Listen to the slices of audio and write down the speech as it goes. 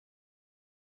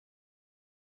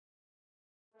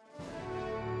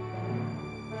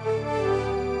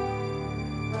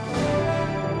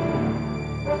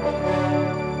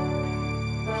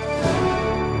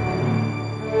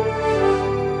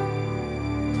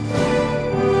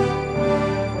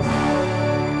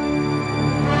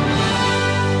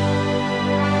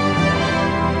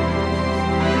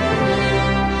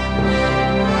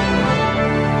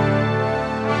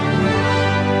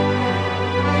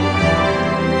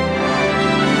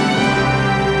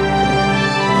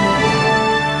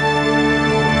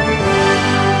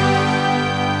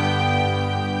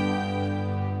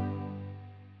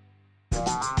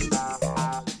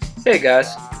Hey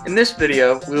guys, in this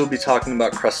video we will be talking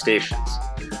about crustaceans.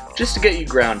 Just to get you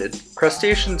grounded,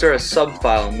 crustaceans are a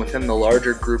subphylum within the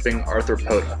larger grouping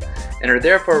Arthropoda, and are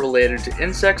therefore related to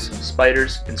insects,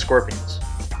 spiders, and scorpions.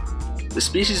 The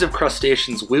species of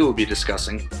crustaceans we will be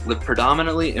discussing live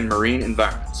predominantly in marine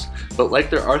environments, but like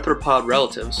their arthropod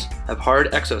relatives, have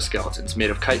hard exoskeletons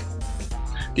made of chitin.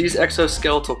 These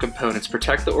exoskeletal components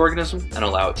protect the organism and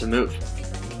allow it to move.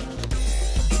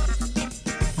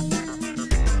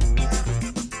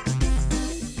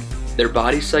 Their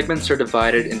body segments are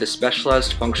divided into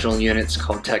specialized functional units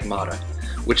called tegmata,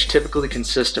 which typically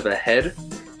consist of a head,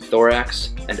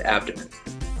 thorax, and abdomen.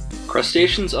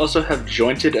 Crustaceans also have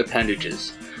jointed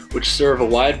appendages, which serve a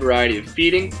wide variety of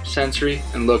feeding, sensory,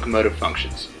 and locomotive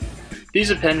functions.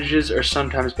 These appendages are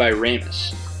sometimes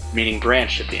biramous, meaning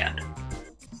branched at the end.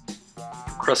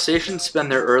 Crustaceans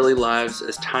spend their early lives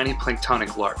as tiny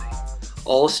planktonic larvae.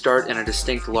 All start in a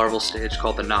distinct larval stage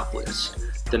called the nauplius,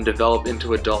 then develop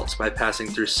into adults by passing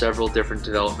through several different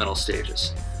developmental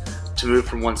stages. To move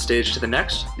from one stage to the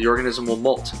next, the organism will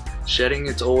molt, shedding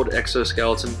its old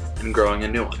exoskeleton and growing a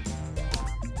new one.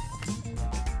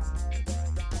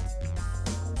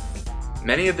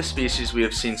 Many of the species we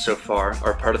have seen so far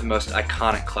are part of the most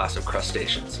iconic class of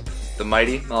crustaceans, the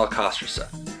mighty Molluscostraca.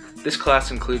 This class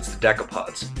includes the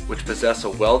decapods, which possess a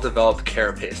well-developed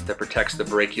carapace that protects the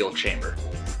brachial chamber.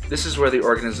 This is where the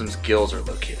organism's gills are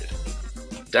located.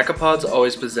 Decapods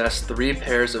always possess 3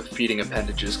 pairs of feeding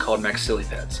appendages called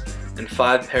maxillipeds, and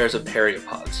 5 pairs of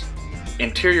periopods.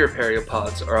 Anterior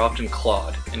periopods are often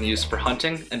clawed and used for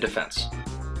hunting and defense.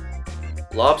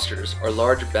 Lobsters are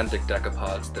large benthic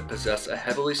decapods that possess a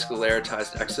heavily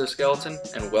sclerotized exoskeleton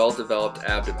and well-developed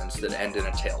abdomens that end in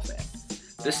a tail fan.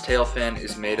 This tail fan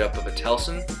is made up of a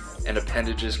telson and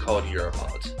appendages called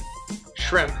uropods.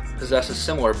 Shrimp possess a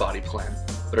similar body plan,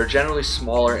 but are generally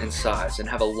smaller in size and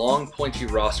have a long pointy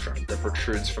rostrum that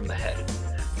protrudes from the head.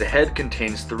 The head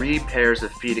contains 3 pairs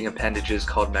of feeding appendages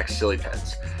called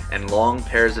maxillipeds, and long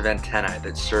pairs of antennae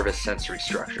that serve as sensory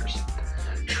structures.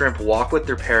 Shrimp walk with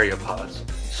their periopods,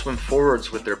 swim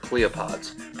forwards with their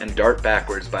pleopods, and dart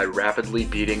backwards by rapidly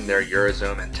beating their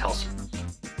urosome and telson.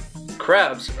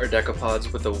 Crabs are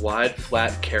decapods with a wide,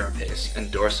 flat carapace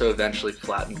and dorso-ventrally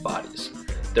flattened bodies.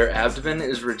 Their abdomen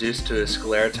is reduced to a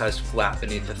sclerotized flap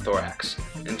beneath the thorax,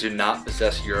 and do not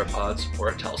possess uropods or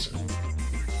a telson.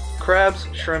 Crabs,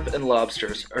 shrimp, and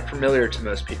lobsters are familiar to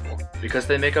most people because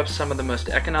they make up some of the most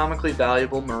economically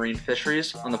valuable marine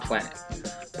fisheries on the planet.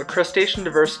 But crustacean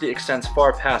diversity extends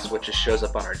far past what just shows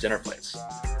up on our dinner plates.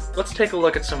 Let's take a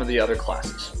look at some of the other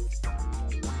classes.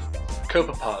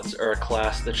 Copepods are a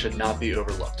class that should not be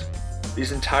overlooked.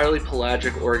 These entirely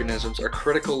pelagic organisms are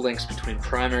critical links between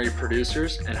primary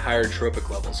producers and higher trophic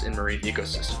levels in marine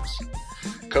ecosystems.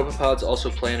 Copepods also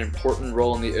play an important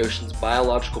role in the ocean's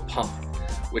biological pump,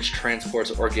 which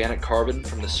transports organic carbon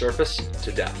from the surface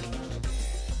to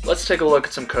depth. Let's take a look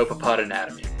at some copepod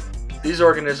anatomy. These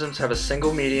organisms have a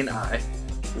single median eye,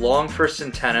 long first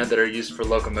antennae that are used for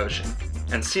locomotion,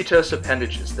 and setose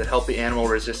appendages that help the animal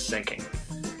resist sinking.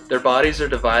 Their bodies are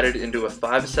divided into a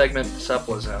 5-segment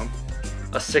cephalosome,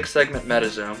 a 6-segment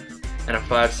metasome, and a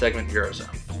 5-segment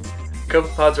urosome.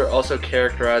 Copepods are also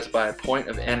characterized by a point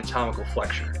of anatomical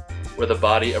flexure, where the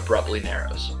body abruptly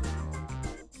narrows.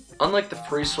 Unlike the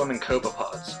free-swimming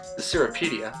copepods, the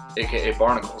Cirripedia, aka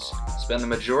barnacles, spend the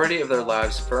majority of their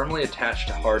lives firmly attached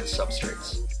to hard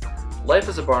substrates. Life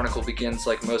as a barnacle begins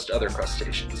like most other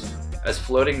crustaceans, as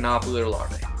floating naupliar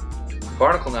larvae.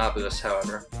 Barnacle nauplius,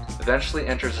 however, eventually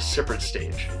enters a cyprid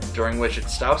stage, during which it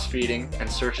stops feeding and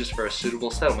searches for a suitable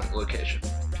settlement location.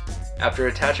 After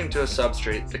attaching to a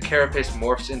substrate, the carapace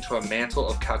morphs into a mantle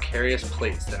of calcareous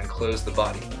plates that enclose the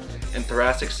body, and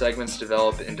thoracic segments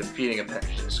develop into feeding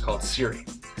appendages called cirri.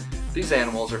 These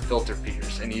animals are filter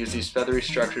feeders and use these feathery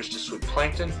structures to sweep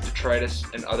plankton, detritus,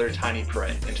 and other tiny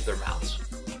prey into their mouths.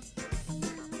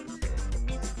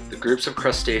 The groups of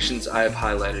crustaceans I have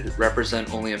highlighted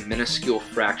represent only a minuscule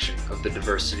fraction of the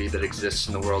diversity that exists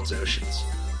in the world's oceans.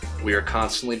 We are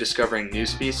constantly discovering new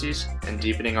species and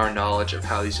deepening our knowledge of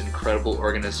how these incredible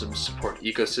organisms support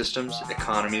ecosystems,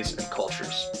 economies, and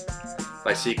cultures.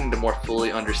 By seeking to more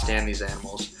fully understand these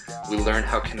animals, we learn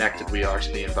how connected we are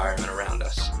to the environment around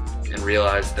us, and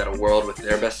realize that a world with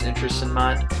their best interests in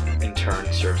mind, in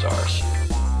turn, serves ours.